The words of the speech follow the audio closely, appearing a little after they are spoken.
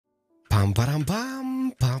Pam param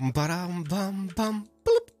pam, pam param pam pam.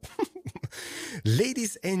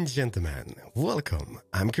 Ladies and gentlemen, welcome.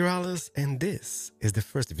 I'm Keralis, and this is the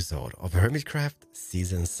first episode of Hermitcraft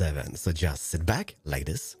Season 7. So just sit back like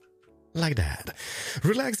this, like that.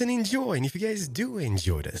 Relax and enjoy. And if you guys do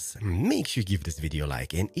enjoy this, make sure you give this video a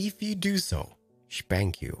like. And if you do so,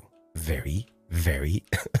 spank you very very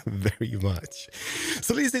much.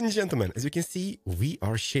 So ladies and gentlemen, as you can see, we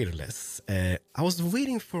are shaderless. I was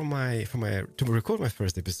waiting for to record my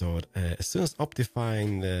first episode as soon as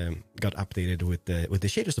Optifine got updated with the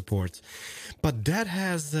shader support, but that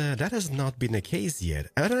has not been the case yet.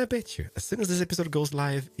 And I bet you, as soon as this episode goes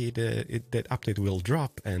live, that update will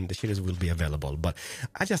drop and the shaders will be available. But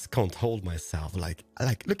I just can't hold myself. Like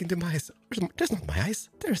look into my eyes. There's not my eyes.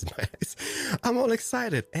 There's my eyes. I'm all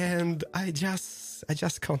excited, and I just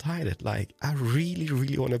can't hide it. Like, I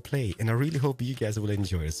really want to play, and I really hope you guys will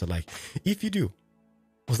enjoy it. So like, if you do,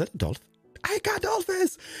 was that a dolphin? I got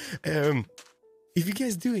dolphins. If you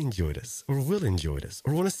guys do enjoy this, or will enjoy this,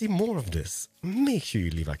 or want to see more of this, make sure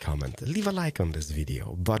you leave a comment, leave a like on this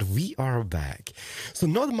video. But we are back. So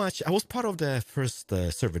not much. I was part of the first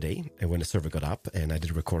server day when the server got up, and I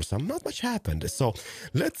did record some. Not much happened. So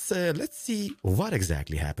let's see what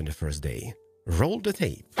exactly happened the first day. Roll the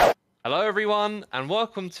tape. Hello everyone, and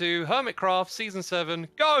welcome to Hermitcraft Season 7,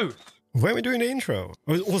 go! When are we doing the intro?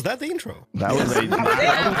 Was that the intro? That was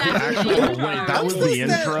that was the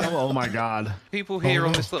intro? Oh my god. People here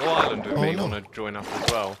on this little island with me want to join up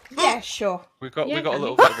as well. Yeah, sure. We've got a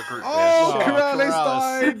little bit of a group Oh, here. Keralis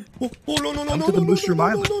died! Oh, no, Come to the mushroom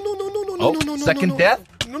island. Oh, second death?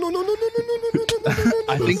 No.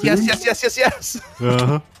 I think yes.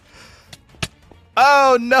 Uh-huh.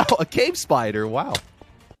 Oh no, a cave spider, wow.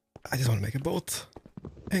 I just want to make a boat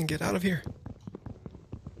and get out of here.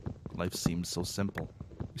 Life seems so simple.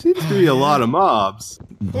 Seems to be a lot of mobs.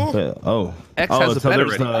 X has a so better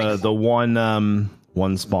there's rating. the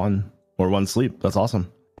one spawn or one sleep. That's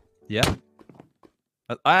awesome. Yeah.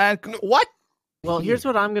 What? Well, here's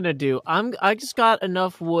what I'm gonna do. I just got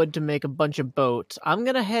enough wood to make a bunch of boats. I'm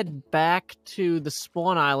gonna head back to the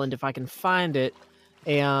spawn island if I can find it,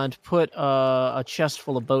 and put a chest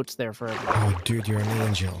full of boats there for everyone. Oh, dude, you're an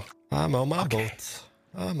angel. I'm on my boat.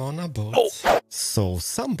 I'm on a boat. So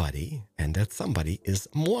somebody, and that somebody is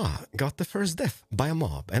moi, got the first death by a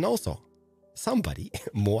mob. And also, somebody,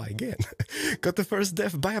 moi again, got the first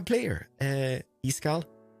death by a player. Iskal,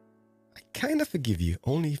 I kind of forgive you,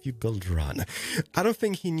 only if you build run. I don't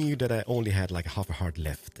think he knew that I only had like half a heart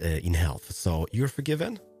left in health. So you're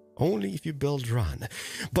forgiven. Only if you build run.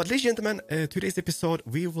 But ladies and gentlemen, today's episode,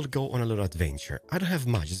 we will go on a little adventure. I don't have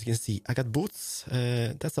much. As you can see, I got boots.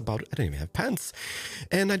 That's about it. I don't even have pants.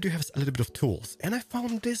 And I do have a little bit of tools. And I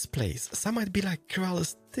found this place. Some might be like,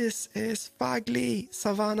 Keralis, this is fugly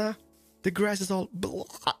savannah. The grass is all blah,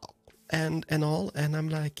 and all. And I'm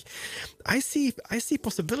like, I see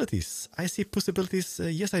possibilities. I see possibilities.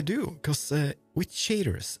 Yes, I do. Because with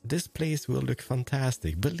shaders, this place will look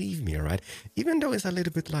fantastic. Believe me, right? Even though it's a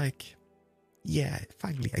little bit like, yeah,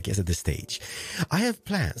 fugly, I guess, at this stage. I have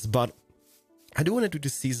plans, but I do want to do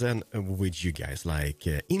this season with you guys. Like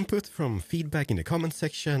input from feedback in the comment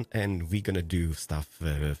section, and we're going to do stuff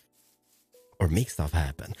or make stuff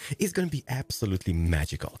happen. It's going to be absolutely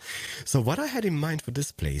magical. So what I had in mind for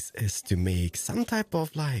this place is to make some type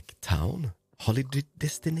of like town, holiday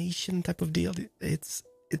destination type of deal.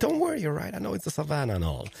 Don't worry, all right? I know it's a savannah and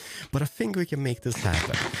all, but I think we can make this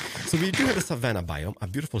happen. So we do have a savannah biome, a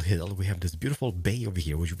beautiful hill. We have this beautiful bay over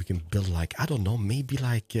here, which we can build like, I don't know, maybe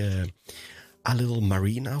like a little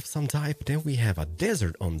marina of some type. Then we have a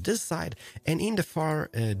desert on this side, and in the far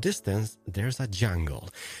distance there's a jungle.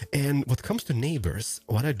 And what comes to neighbors,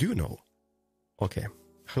 what I do know, okay,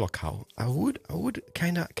 hello cow, I would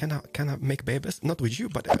kind of make babies, not with you,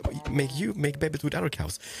 but make babies with other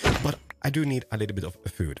cows. But I do need a little bit of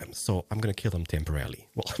food, so I'm gonna kill them temporarily.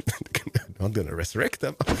 Well, I'm not gonna resurrect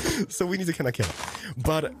them, so we need to kind of kill them.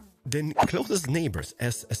 But the closest neighbors,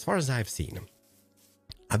 as far as I've seen,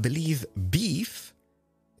 I believe beef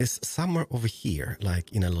is somewhere over here,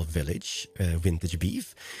 like in a little village, vintage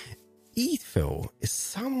beef. Etho is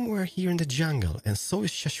somewhere here in the jungle, and so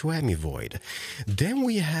is Shashwami Void. Then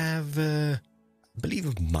we have, I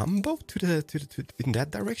believe, Mambo in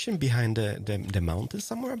that direction, behind the mountain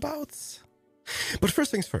somewhere abouts. But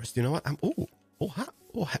first things first, you know what?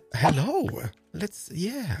 Hello.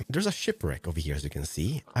 There's a shipwreck over here, as you can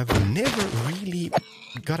see. I've never really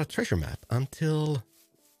got a treasure map until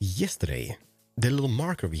yesterday. The little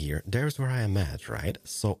marker over here, there's where I am at, right?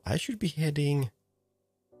 So I should be heading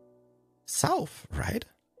south, right?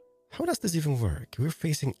 How does this even work? We're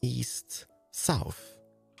facing east, south.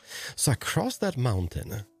 So across that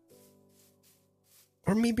mountain,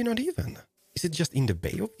 or maybe not even. Is it just in the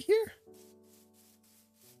bay over here?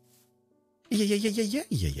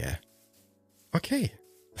 Yeah. Okay.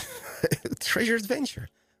 Treasure adventure.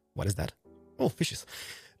 What is that? Oh, fishes.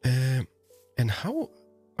 And how?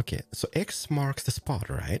 Okay, so X marks the spot,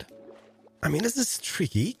 right? I mean, this is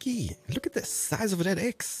tricky. Look at the size of that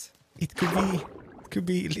X. It could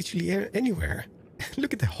be literally anywhere.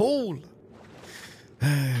 Look at the hole.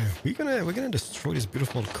 We're gonna destroy this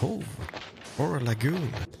beautiful cove or a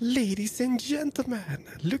lagoon. Ladies and gentlemen,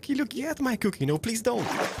 looky at my cookie. No, please don't.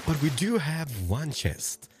 But we do have one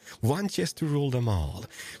chest to rule them all.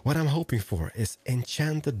 What I'm hoping for is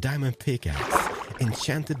enchanted diamond pickaxe,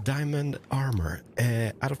 enchanted diamond armor.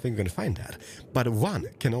 I don't think we're gonna find that, but one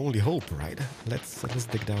can only hope, right? Let's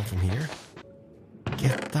dig down from here.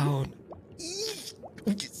 Get down.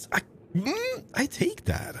 I take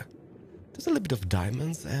that. There's a little bit of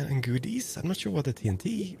diamonds and goodies. I'm not sure what the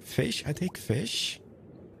TNT. Fish. I take fish.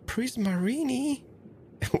 Prismarini.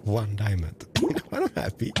 1 diamond. I'm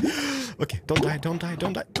happy. Okay, don't die.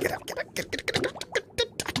 Get up.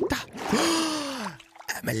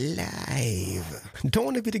 I'm alive. Don't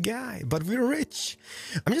want to be the guy, but we're rich.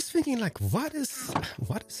 I'm just thinking, like, what is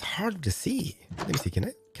hard to see? Let me see.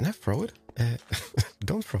 Can I throw it?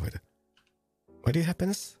 Don't throw it. What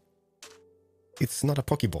happens? It's not a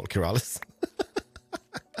Pokeball, Keralis.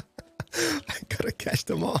 I gotta catch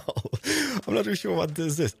them all. I'm not too sure what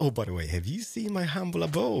this is. Oh, by the way, have you seen my humble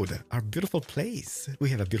abode? Our beautiful place. We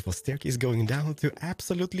have a beautiful staircase going down to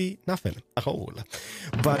absolutely nothing. A hole.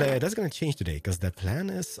 But that's gonna change today, because the plan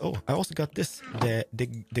is... Oh, I also got this.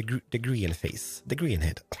 The green face. The green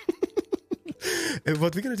head.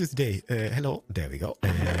 What we're gonna do today, hello, there we go.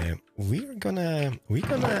 We're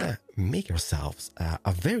gonna make ourselves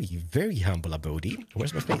a very, very humble abode.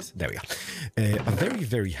 Where's my face? There we go. A very,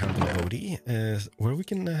 very humble abode where we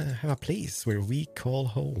can have a place where we call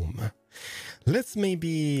home. Let's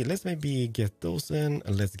maybe get those in.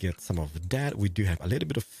 Let's get some of that. We do have a little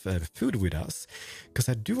bit of food with us, because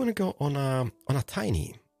I do want to go on a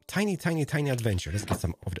tiny adventure. Let's get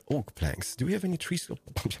some of the oak planks. Do we have any trees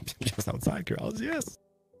just outside, girls? Yes.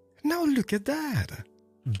 Now look at that.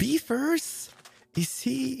 Beavers. Is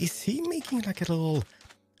he making like a little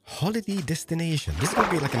holiday destination? This is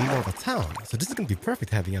gonna be like more of a town. So this is gonna be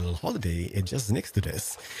perfect, having a little holiday just next to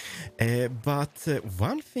this. But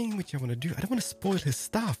one thing which I want to do, I don't want to spoil his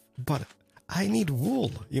stuff, but I need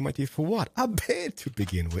wool. You might be for what? A bed to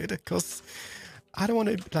begin with, because I don't want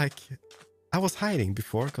to like... I was hiding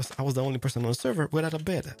before because I was the only person on the server without a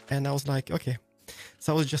bed. And I was like, okay.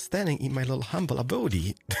 So I was just standing in my little humble abode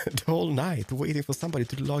the whole night waiting for somebody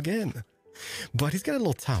to log in. But he's got a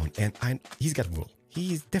little town and he's got wool.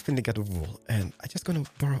 He's definitely got wool. And I'm just going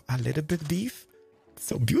to borrow a little bit of beef.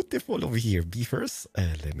 So beautiful over here, beefers.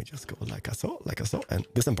 Let me just go like I saw. And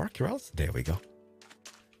disembark your else. There we go.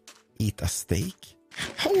 Eat a steak.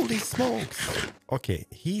 Holy smokes! Okay,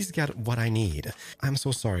 he's got what I need. I'm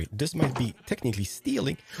so sorry. This might be technically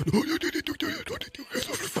stealing.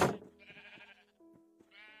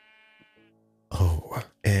 Oh,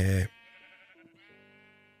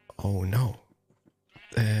 oh no.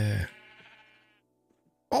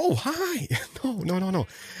 Oh, hi! No.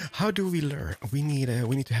 How do we lure? We need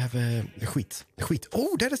to have wheat.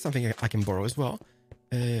 Oh, that is something I can borrow as well.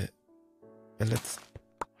 Let's...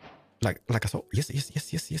 Like I saw. Yes.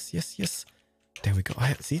 There we go.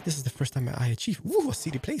 See, this is the first time I achieved. Ooh, a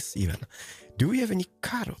city place even. Do we have any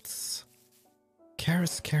carrots?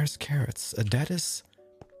 Carrots. That is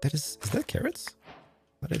that carrots?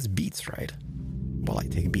 That is beets, right? Well, I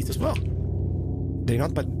take beets as well. They're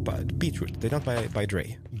not by beetroot. They're not by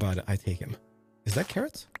Dre, but I take them. Is that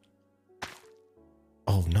carrots?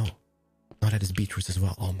 Oh no. No, that is beetroot as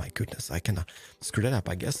well. Oh my goodness. I cannot screw that up,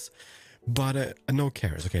 I guess. But no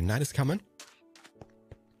carrots. Okay, night is coming.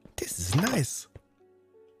 This is nice.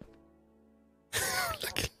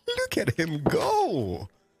 look at him go.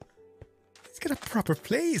 He's got a proper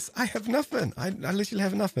place. I have nothing. I literally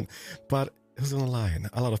have nothing. But who's on the line?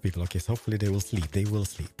 A lot of people. Okay, so hopefully they will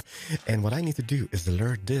sleep. And what I need to do is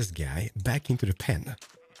alert this guy back into the pen.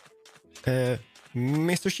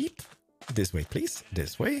 Mr. Sheep, this way, please.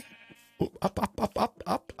 This way. Up,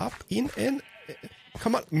 in.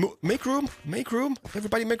 Come on, make room.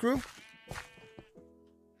 Everybody make room.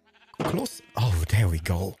 Close. Oh, there we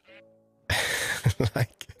go.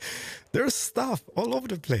 Like, there's stuff all over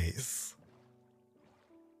the place.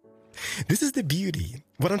 This is the beauty.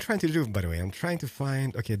 What I'm trying to do, by the way, I'm trying to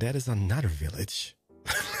find... Okay, that is another village.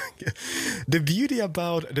 The beauty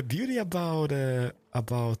about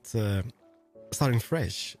starting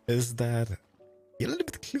fresh is that you're a little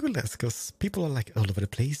bit clueless because people are like all over the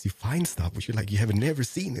place. You find stuff which you have never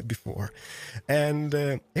seen it before, and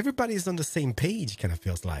everybody is on the same page. Kind of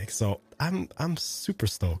feels like. So I'm super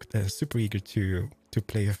stoked, super eager to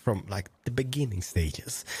play from like the beginning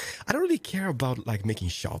stages. I don't really care about like making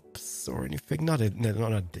shops or anything. Not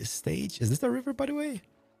at this stage. Is this a river, by the way?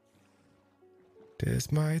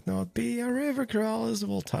 This might not be a river, Keralis.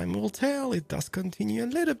 Well, time will tell. It does continue a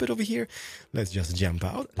little bit over here. Let's just jump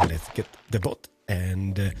out. Let's get the boat.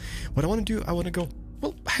 And what I want to do, I want to go...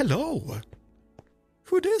 Well, hello.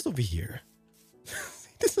 Who it is over here?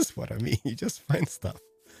 This is what I mean. You just find stuff.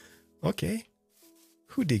 Okay.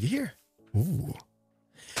 Who dig here? Ooh.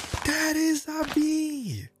 That is a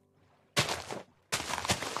bee.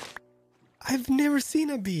 I've never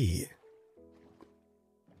seen a bee.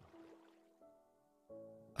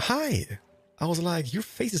 Hi. I was like, your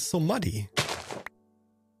face is so muddy.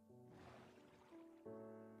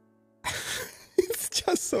 It's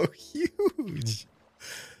just so huge.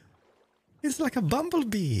 It's like a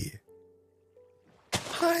bumblebee.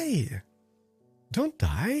 Hi. Don't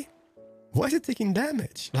die. Why is it taking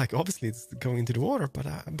damage? Like, obviously it's going into the water, but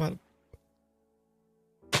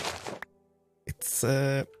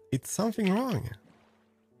it's something wrong.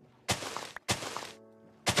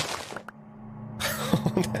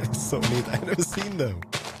 Oh, that is so neat. I've never seen them.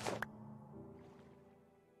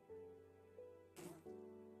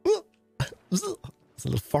 It's a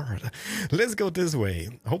little far. Let's go this way.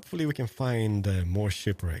 Hopefully we can find more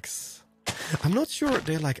shipwrecks. I'm not sure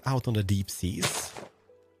they're like out on the deep seas.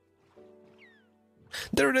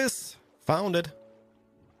 There it is. Found it.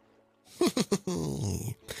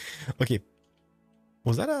 Okay.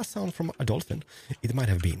 Was that a sound from a dolphin? It might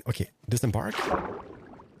have been. Okay, disembark.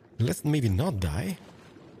 Let's maybe not die.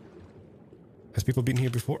 Has people been here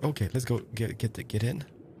before? Okay, let's go get in.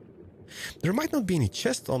 There might not be any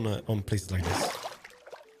chests on places like this.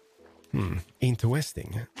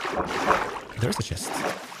 Interesting. There's a chest.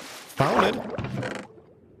 Found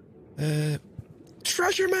it.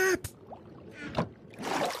 Treasure map.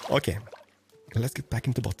 Okay, let's get back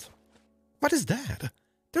into bot. What is that?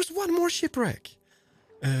 There's one more shipwreck.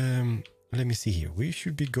 Let me see here. We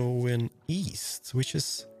should be going east, which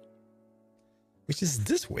is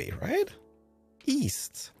this way, right?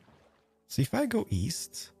 East. So if I go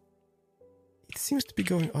east, it seems to be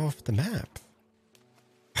going off the map.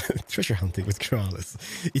 Treasure hunting with Keralis.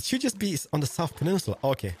 It should just be on the South Peninsula.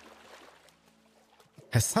 Okay.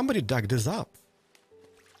 Has somebody dug this up?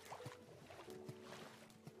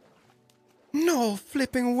 No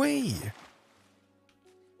flipping way.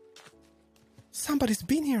 Somebody's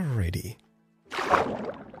been here already.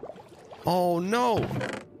 Oh no.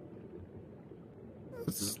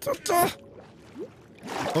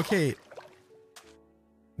 Okay.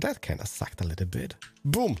 That kind of sucked a little bit.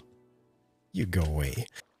 Boom. You go away.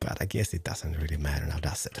 But I guess it doesn't really matter now,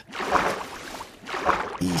 does it?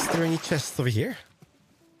 Is there any chests over here?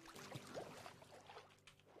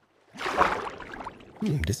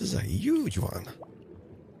 This is a huge one.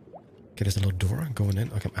 Okay, there's a little door going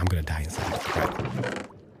in. Okay, I'm gonna die inside. Right.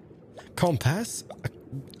 Compass.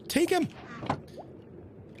 Take him!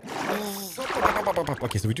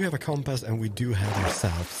 Okay, so we do have a compass and we do have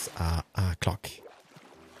ourselves a clock.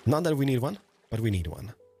 Not that we need one, but we need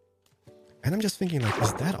one. And I'm just thinking, like,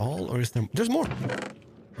 is that all or is there... There's more!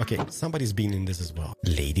 Okay, somebody's been in this as well.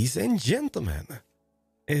 Ladies and gentlemen,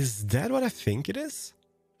 is that what I think it is?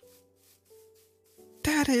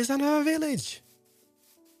 That is another village!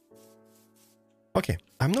 Okay,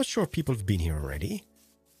 I'm not sure people have been here already,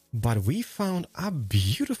 but we found a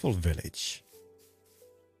beautiful village.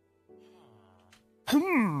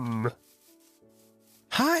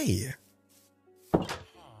 Hi!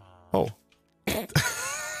 Oh.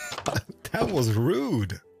 That was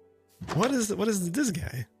rude. What is this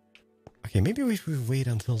guy? Okay, maybe if we wait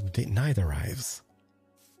until night arrives.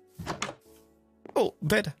 Oh,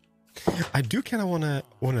 bed. I do kind of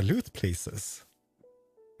wanna loot places.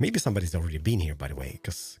 Maybe somebody's already been here, by the way,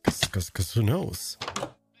 cause who knows?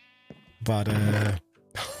 But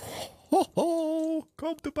ho,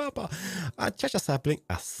 come to Papa. A chacha sapling,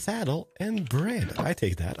 a saddle, and bread. I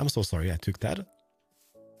take that. I'm so sorry I took that.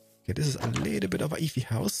 Okay, this is a little bit of a iffy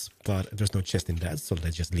house, but there's no chest in that, so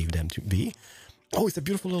let's just leave them to be. Oh, it's a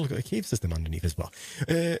beautiful little cave system underneath as well.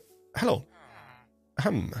 Hello.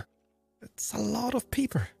 It's a lot of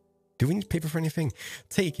paper. Do we need paper for anything?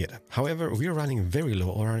 Take it. However, we are running very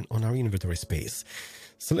low on our inventory space.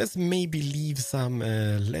 So let's maybe leave some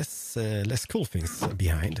less cool things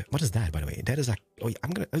behind. What is that, by the way? That is a... Oh,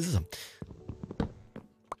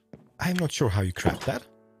 I'm not sure how you craft that,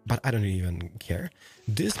 but I don't even care.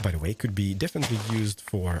 This, by the way, could be definitely used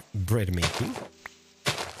for bread making.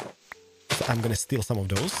 So I'm gonna steal some of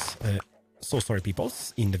those. So sorry,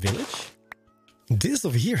 peoples, in the village. This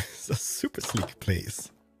over here is a super sleek place.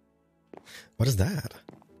 What is that?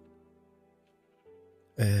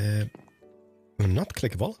 Not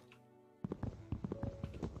clickable.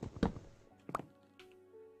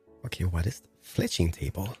 Okay, what is fletching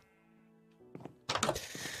table?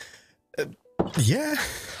 Yeah,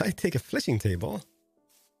 I take a fletching table.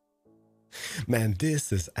 Man,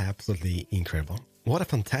 this is absolutely incredible. What a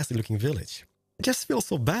fantastic looking village. It just feels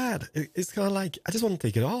so bad. It's kind of like, I just want to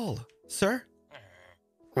take it all. Sir?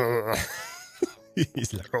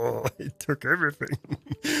 He's like, oh, he took everything.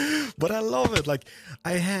 But I love it. Like,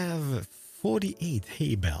 I have 48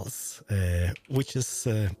 hay bales, which is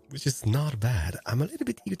not bad. I'm a little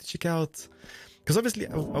bit eager to check out, because obviously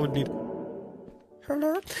I would need...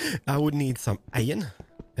 Hello? I would need some iron,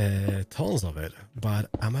 tons of it, but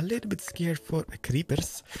I'm a little bit scared for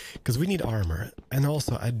creepers, because we need armor. And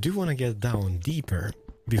also, I do want to get down deeper.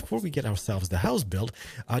 Before we get ourselves the house built,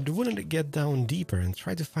 I do want to get down deeper and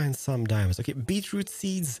try to find some diamonds. Okay, beetroot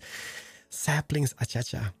seeds, saplings,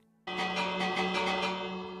 achacha.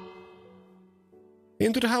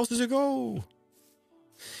 Into the houses you go.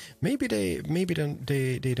 Maybe they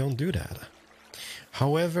don't do that.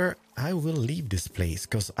 However, I will leave this place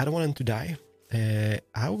because I don't want them to die.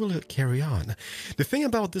 I will carry on. The thing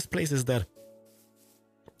about this place is that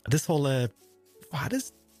this whole what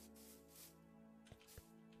is?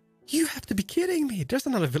 You have to be kidding me. There's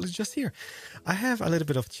another village just here. I have a little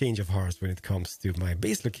bit of change of hearts when it comes to my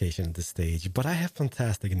base location at this stage, but I have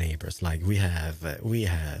fantastic neighbors. Like we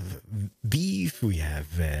have beef, we have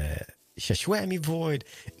Shashwami Void,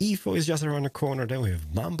 Efo is just around the corner, then we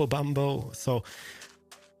have Mambo Bambo. So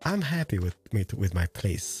I'm happy with my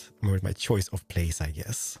place, with my choice of place, I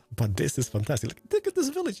guess. But this is fantastic. Look at this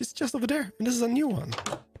village. It's just over there. And this is a new one.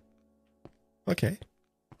 Okay.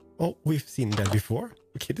 Oh, we've seen that before.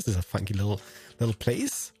 Okay, this is a funky little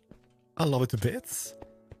place. I love it to bits.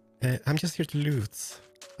 I'm just here to loot.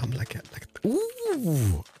 I'm like,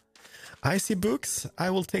 ooh. I see books. I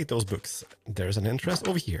will take those books. There's an entrance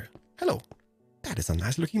over here. Hello. That is a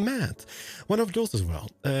nice looking mat. One of those as well.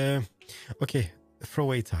 Okay,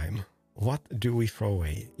 throwaway time. What do we throw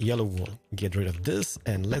away? Yellow wool. Get rid of this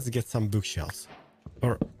and let's get some bookshelves.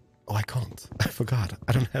 Or... oh, I can't. I forgot.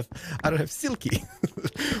 I don't have silky.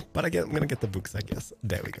 But again, I'm gonna get the books, I guess.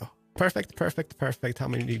 There we go. Perfect, perfect, perfect. How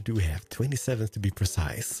many do we have? 27 to be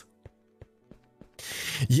precise.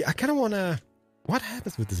 Yeah, I kind of wanna... what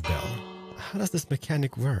happens with this bell? How does this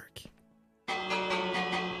mechanic work?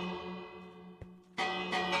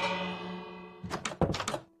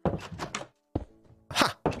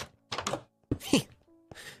 Ha!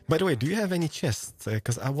 By the way, do you have any chests?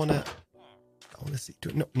 Because I wanna see.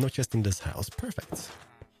 No chest in this house. Perfect.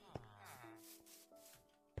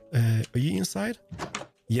 Are you inside?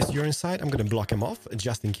 Yes, you're inside. I'm gonna block them off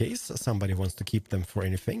just in case somebody wants to keep them for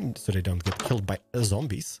anything, so they don't get killed by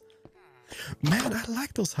zombies. Man, I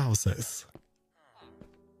like those houses.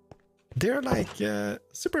 They're like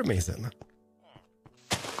super amazing.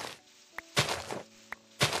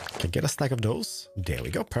 Okay, get a stack of those. There we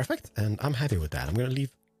go. Perfect. And I'm happy with that. I'm gonna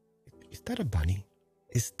leave. Is that a bunny?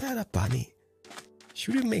 Is that a bunny?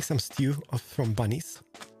 Should we make some stew from bunnies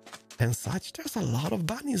and such? There's a lot of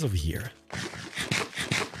bunnies over here.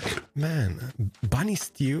 Man, bunny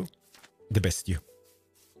stew, the best stew.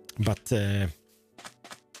 But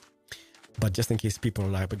just in case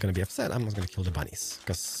people are going to be upset, I'm not going to kill the bunnies.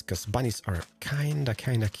 Because bunnies are kind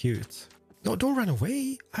of cute. No, don't run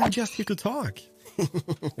away. I'm just here to talk.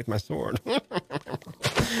 With my sword.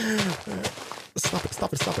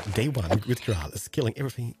 Stop it. Day one with Keralis, killing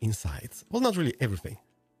everything inside. Well, not really everything.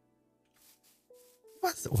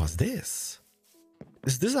 What was this?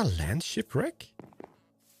 Is this a land shipwreck?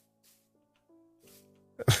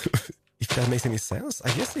 If that makes any sense,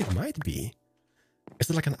 I guess it might be. Is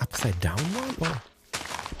it like an upside down one? Or...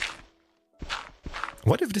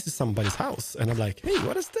 what if this is somebody's house and I'm like, hey,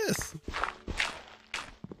 what is this?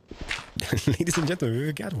 Ladies and gentlemen,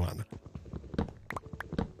 we got one.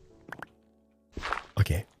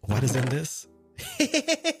 Okay, what is in this?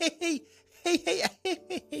 Hey.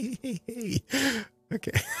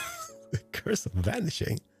 Okay. The curse of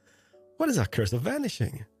vanishing. What is a curse of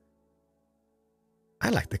vanishing? I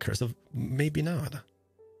like the curse of maybe not.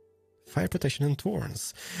 Fire protection and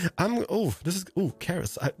thorns.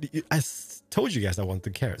 Carrots. I told you guys I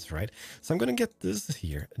wanted carrots, right? So I'm gonna get this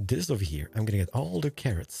over here. I'm gonna get all the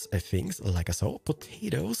carrots, things like I saw.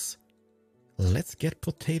 Potatoes. Let's get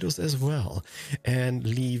potatoes as well. And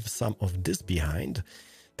leave some of this behind.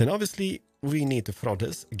 Then obviously we need to throw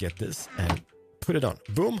this, get this, and put it on.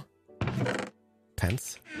 Boom.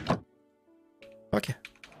 Pants. Okay.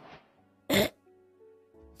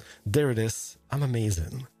 There it is. I'm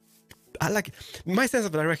amazing. I like my sense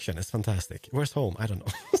of direction is fantastic. Where's home? I don't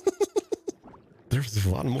know. There's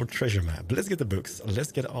one more treasure map. Let's get the books.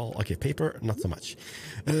 Let's get all. Okay, paper, not so much.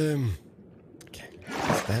 Okay,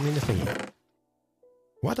 stand in the thingy.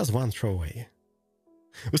 What does one throw away?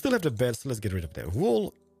 We still have the bed, so let's get rid of the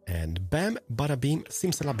wool. And bam, bada beam,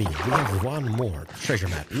 simsalabim. We have one more treasure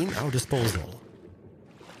map in our disposal.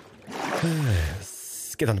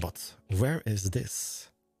 Get on the bot. Where is this?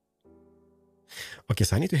 Okay,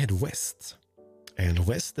 so I need to head west. And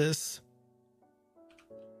west is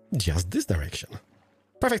just this direction.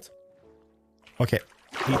 Perfect. Okay,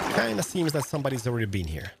 it kind of seems that somebody's already been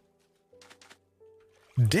here.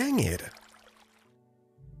 Dang it.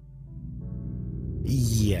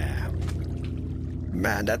 Yeah.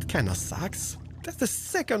 Man, that kind of sucks. That's the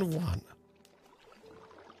second one.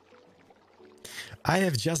 I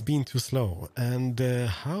have just been too slow. And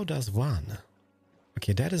how does one?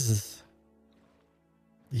 Okay, that is...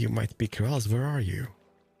 You might be Keralis. Where are you?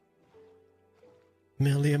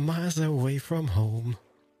 Million miles away from home.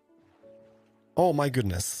 Oh my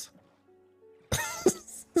goodness.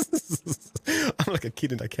 I'm like a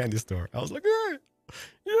kid in a candy store. I was like, yay!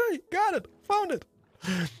 Yay! Got it! Found it!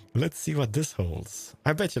 Let's see what this holds.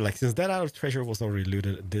 I bet you, like, since that other treasure was already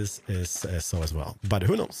looted, this is so as well. But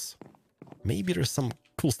who knows? Maybe there's some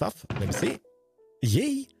cool stuff. Let me see.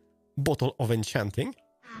 Yay! Bottle of enchanting.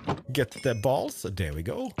 Get the balls. There we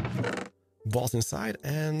go. Balls inside.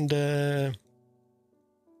 And,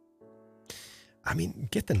 I mean,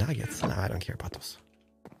 get the nuggets. Nah, I don't care about those.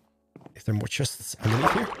 Is there more chests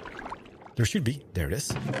underneath here? There should be. There it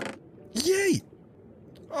is. Yay!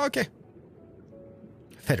 Okay.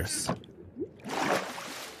 Feathers.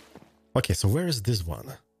 Okay, so where is this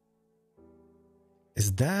one?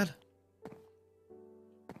 Is that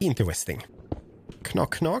interesting?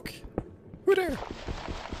 Knock, knock. Who there?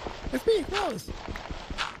 It's me, Keralis.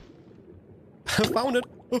 I found it.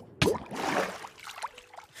 Oh.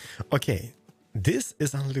 Okay, this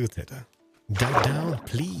is unlooted. Dive down,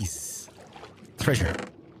 please. Treasure.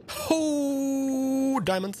 Oh,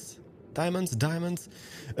 diamonds, diamonds, diamonds.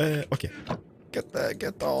 Okay.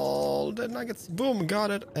 Get all the nuggets. Boom, got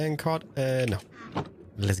it and caught. No.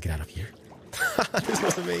 Let's get out of here. This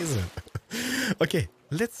was amazing. Okay,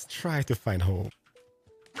 let's try to find home.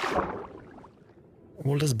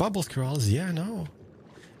 Well, there's bubbles, Keralis. Yeah, no.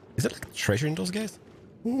 Is it like treasure in those guys?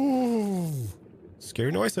 Ooh,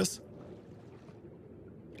 scary noises.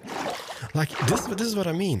 Like this is what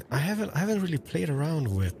I mean. I haven't really played around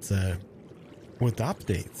with the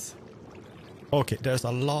updates. Okay, there's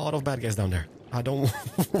a lot of bad guys down there. I don't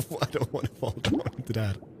want to fall down into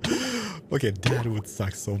that. Okay, that would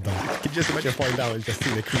suck so bad. You can just imagine falling down and just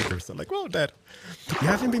seeing the creepers. I'm like, whoa, Dad. You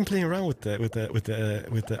haven't been playing around with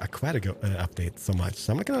the aquatic update so much.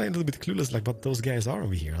 So I'm like a little bit clueless, like what those guys are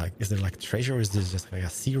over here. Like, is there like treasure? Or is this just like a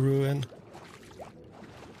sea ruin?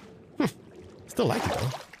 Still like it though.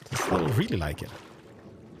 I still really like it.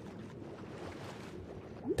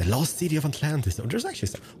 The lost city of Atlantis. Oh, there's actually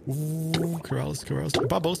some. Ooh, Keralis.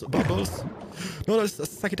 Bubbles. No, let's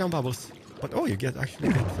suck it down, bubbles. But oh, you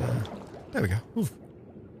actually get. There we go. Ooh.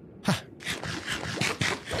 Ha.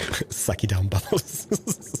 Suck it down, bubbles.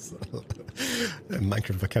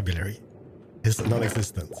 Minecraft vocabulary is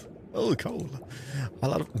non-existent. Oh, cool. A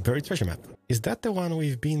lot of buried treasure map. Is that the one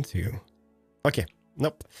we've been to? Okay.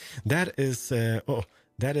 Nope. That is.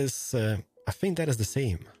 That is. I think that is the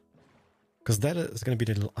same. Because that is going to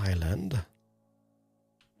be the little island.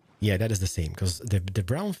 Yeah, that is the same. Because the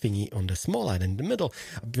brown thingy on the small island in the middle,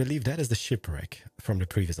 I believe that is the shipwreck from the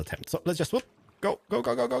previous attempt. So let's just whoop. Go.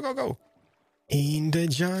 In the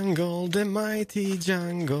jungle, the mighty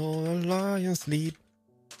jungle, a lion sleep.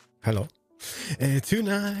 Hello.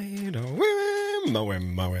 Tonight,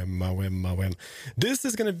 Mawem. This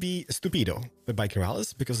is going to be Stupido by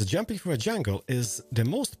Keralis, because jumping through a jungle is the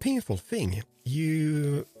most painful thing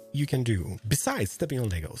you can do, besides stepping on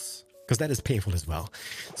Legos, because that is painful as well.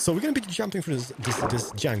 So we're going to be jumping through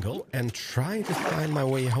this jungle and trying to find my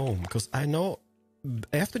way home, because I know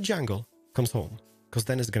after jungle comes home, because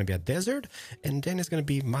then it's going to be a desert, and then it's going to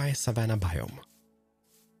be my savanna biome.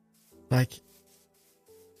 Like,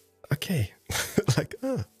 okay, like,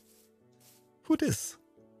 who this?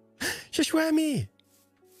 Shashwami!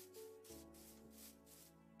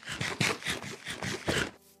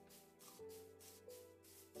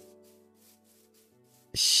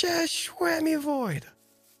 Shashwami Void!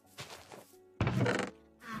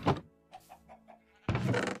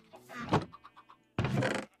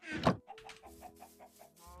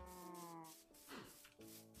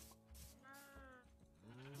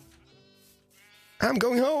 I'm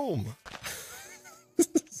going home.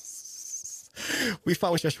 We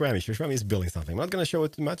found Shashrami. Shashrami is building something. I'm not going to show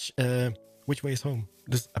it too much. Which way is home?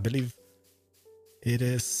 This, I believe it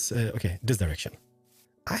is... okay, this direction.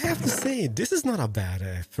 I have to say, this is not a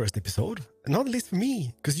bad first episode. Not at least for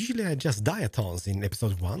me. Because usually I just die a tons in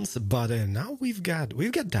episode 1s. But now we've got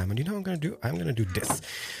diamond. You know what I'm going to do? I'm going to do this.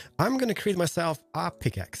 I'm going to create myself a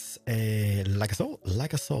pickaxe. Like so.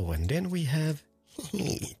 And then we have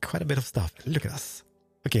quite a bit of stuff. Look at us.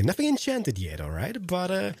 Okay, nothing enchanted yet, alright?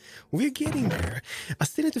 But we're getting there. I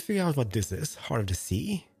still need to figure out what this is. Heart of the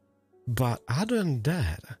Sea. But other than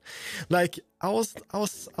that, like I was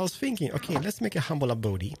thinking, okay, let's make a humble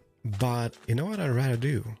abode. But you know what I'd rather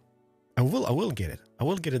do? I will get it. I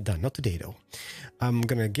will get it done. Not today though. I'm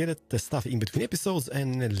gonna get it the stuff in between episodes,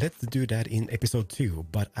 and let's do that in episode 2.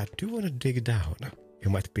 But I do want to dig down. You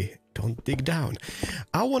might be, don't dig down.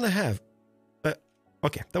 I want to have.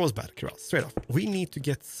 Okay, that was bad, Keralis. Straight off. We need to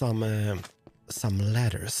get some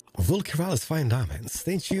ladders. Will Keralis find diamonds?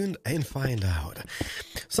 Stay tuned and find out.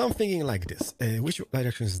 So I'm thinking like this. Which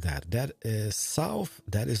direction is that? That is south.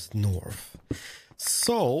 That is north.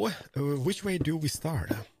 So which way do we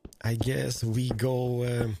start? I guess we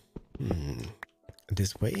go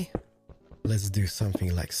this way. Let's do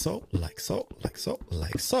something like so, like so, like so,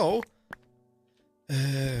 like so.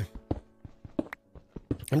 I'm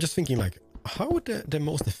just thinking like, how would the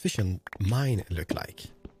most efficient mine look like?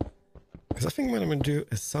 Because I think what I'm going to do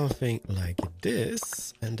is something like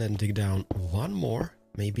this, and then dig down one more,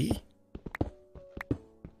 maybe.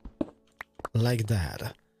 Like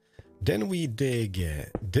that. Then we dig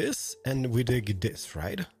this, and we dig this,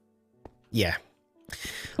 right? Yeah.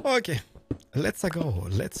 Okay, let's go.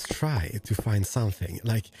 Let's try to find something.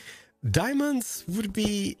 Like, diamonds would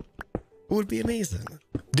be amazing.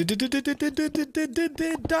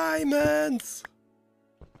 Diamonds!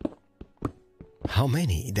 How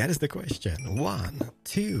many? That is the question. 1,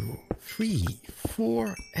 2, 3,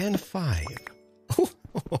 4, and 5.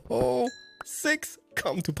 6.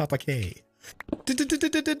 Come to Papa K.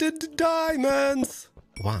 Diamonds!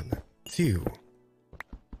 1, 2,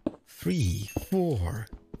 3, 4,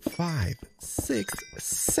 5, 6,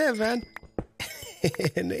 7,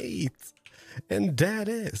 and 8. And that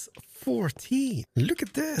is 14. Look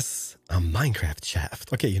at this. A Minecraft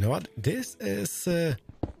shaft. Okay, you know what? This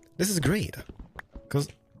is great. Because...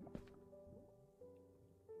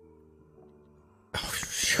 oh,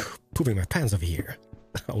 pooping my pants over here.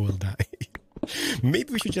 I will die.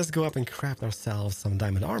 Maybe we should just go up and craft ourselves some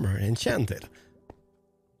diamond armor and enchant it.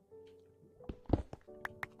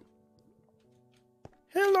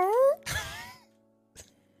 Hello?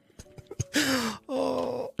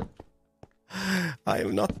 Oh... I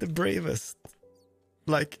am not the bravest.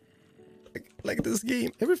 Like this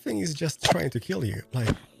game, everything is just trying to kill you.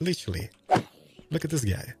 Like, literally. Look at this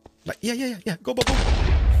guy. Like, yeah. Go, go, go.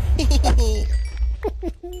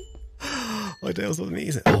 Oh, that was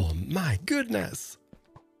amazing. Oh, my goodness.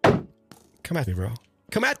 Come at me, bro.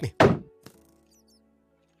 Come at me.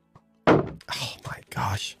 Oh, my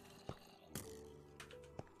gosh.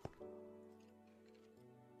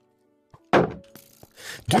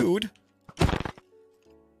 Dude.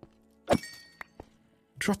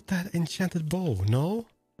 Drop that enchanted bow, no?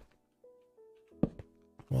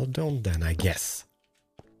 Well, don't then, I guess.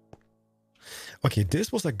 Okay,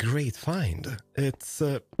 this was a great find. It's,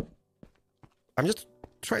 I'm just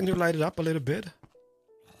trying to light it up a little bit.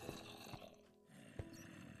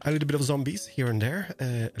 A little bit of zombies here and there.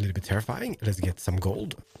 A little bit terrifying. Let's get some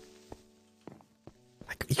gold.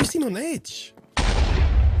 Like, you seem on edge.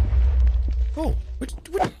 Oh, what?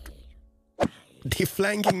 They're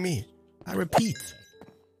flanking me. I repeat.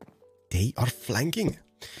 They are flanking.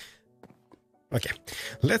 Okay,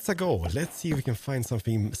 let's go. Let's see if we can find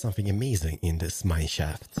something amazing in this mine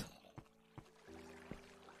shaft.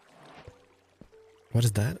 What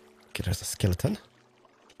is that? Okay, there's a skeleton.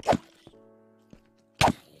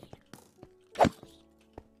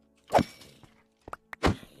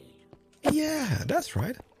 Yeah, that's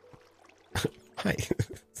right. Hi.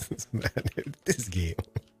 Man, this game.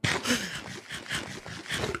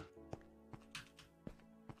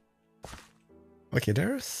 Okay,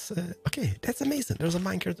 there's... okay, that's amazing. There's a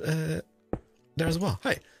minecart there as well.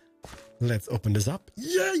 Hi. Let's open this up.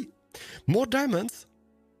 Yay! More diamonds.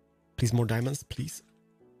 Please, more diamonds, please.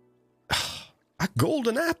 A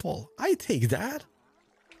golden apple. I take that.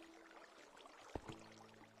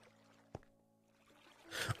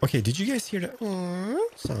 Okay, did you guys hear the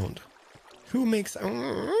sound? Who makes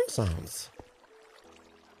sounds?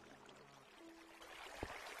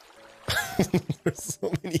 There's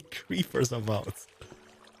so many creepers about.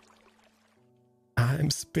 I'm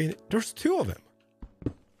spinning. There's 2 of them.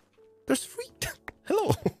 There's three.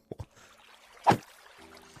 Hello.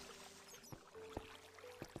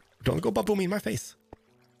 Don't go baboom in my face.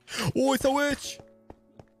 Oh, it's a witch.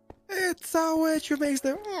 It's a witch who makes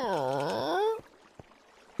the...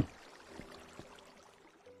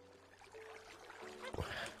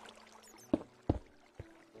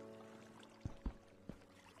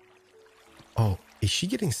 Oh, is she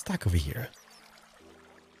getting stuck over here?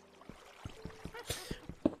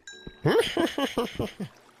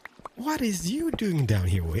 What is you doing down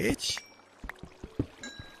here, witch?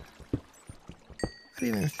 I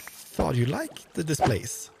didn't even thought you liked this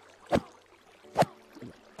place.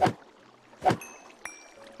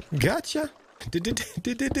 Gotcha.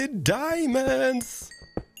 Diamonds.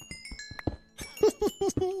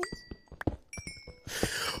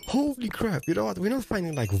 Holy crap, you know what? We're not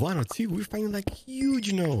finding like one or two, we're finding like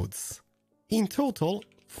huge nodes. In total,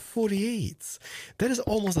 48. That is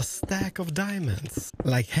almost a stack of diamonds.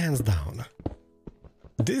 Like hands down.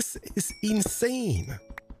 This is insane.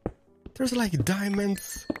 There's like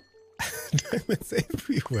diamonds, diamonds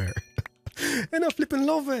everywhere. And I flipping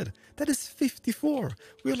love it. That is 54.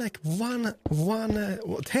 We're like 10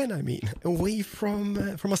 I mean, away from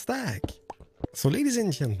a stack. So ladies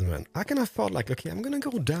and gentlemen, I kind of thought like, okay, I'm gonna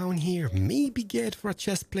go down here, maybe get for a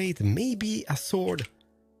chest plate, maybe a sword.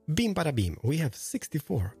 Beam bada beam. We have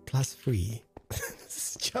 64 plus 3. This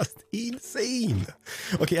is just insane.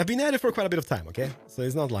 Okay, I've been at it for quite a bit of time, okay? So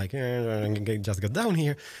it's not like, just got down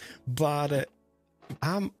here. But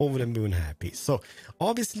I'm over the moon happy. So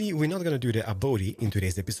obviously we're not going to do the abode in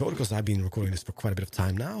today's episode because I've been recording this for quite a bit of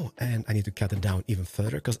time now and I need to cut it down even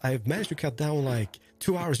further because I've managed to cut down like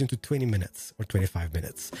 2 hours into 20 minutes or 25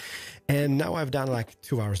 minutes. And now I've done like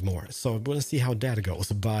 2 hours more. So we'll see how that goes.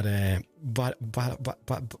 But I'm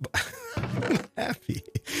happy.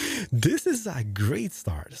 This is a great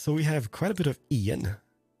start. So we have quite a bit of Iron.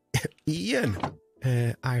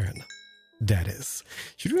 Iron. That is.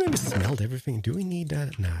 Should we maybe smelt everything? Do we need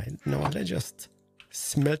that? Nah, no, let's just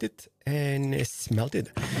smelt it and smelt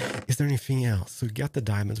it. Is there anything else? So we got the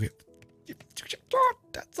diamonds. We have...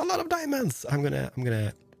 That's a lot of diamonds. I'm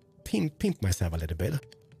gonna pimp myself a little bit.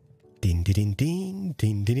 Din din din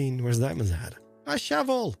din din din. Where's diamonds at? A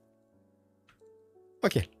shovel.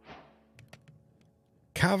 Okay.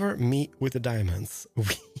 Cover me with the diamonds.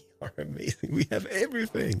 We are amazing. We have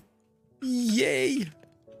everything. Yay!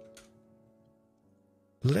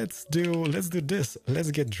 Let's do this.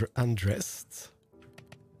 Let's get undressed.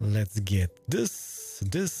 Let's get this,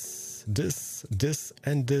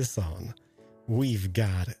 and this on. We've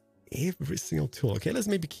got every single tool. Okay, let's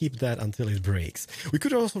maybe keep that until it breaks. We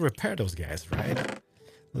could also repair those guys, right?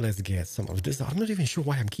 Let's get some of this. I'm not even sure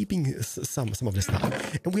why I'm keeping some of this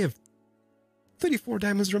stuff. And we have 34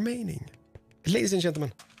 diamonds remaining. Ladies and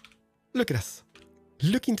gentlemen, look at us.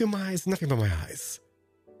 Look into my eyes, nothing but my eyes.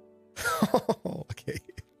 Okay.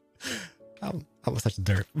 I was such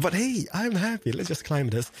dirt. But hey, I'm happy. Let's just climb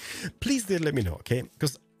this. Please do let me know, okay?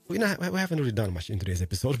 Because we haven't really done much in today's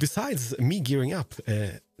episode, besides me gearing up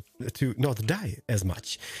to not die as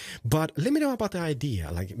much. But let me know about the idea,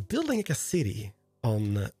 like building like a city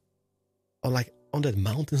on that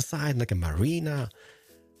mountainside, like a marina.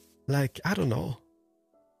 Like, I don't know.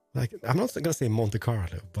 Like, I'm not gonna say Monte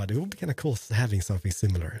Carlo, but it would be kind of cool having something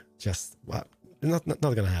similar. Just, well, not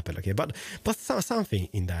gonna happen, okay? But something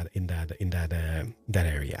in that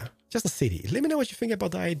area, just a city. Let me know what you think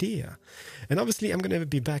about the idea. And obviously, I'm gonna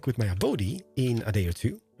be back with my abode in a day or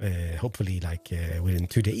two. Hopefully, like within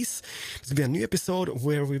 2 days. It's gonna be a new episode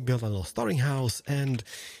where we build a little starting house and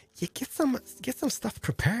get some stuff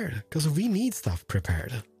prepared because we need stuff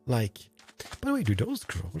prepared. Like, by the way, do those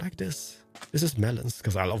grow like this? This is melons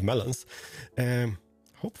because I love melons.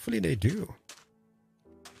 Hopefully they do.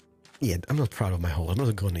 Yeah, I'm not proud of my hole. I'm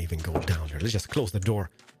not gonna even go down there. Let's just close the door.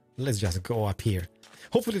 Let's just go up here.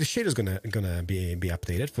 Hopefully the shader's gonna be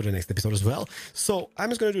updated for the next episode as well. So I'm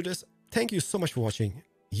just gonna do this. Thank you so much for watching.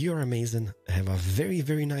 You're amazing. Have a very,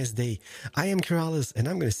 very nice day. I am Keralis, and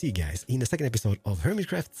I'm gonna see you guys in the second episode of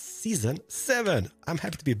Hermitcraft Season 7. I'm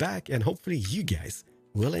happy to be back, and hopefully you guys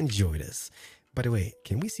will enjoy this. By the way,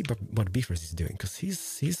 can we see what Beefers is doing? Because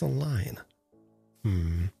he's online.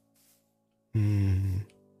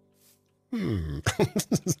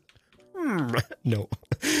 No.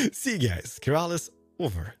 See you guys. Keralis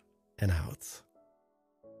over and out.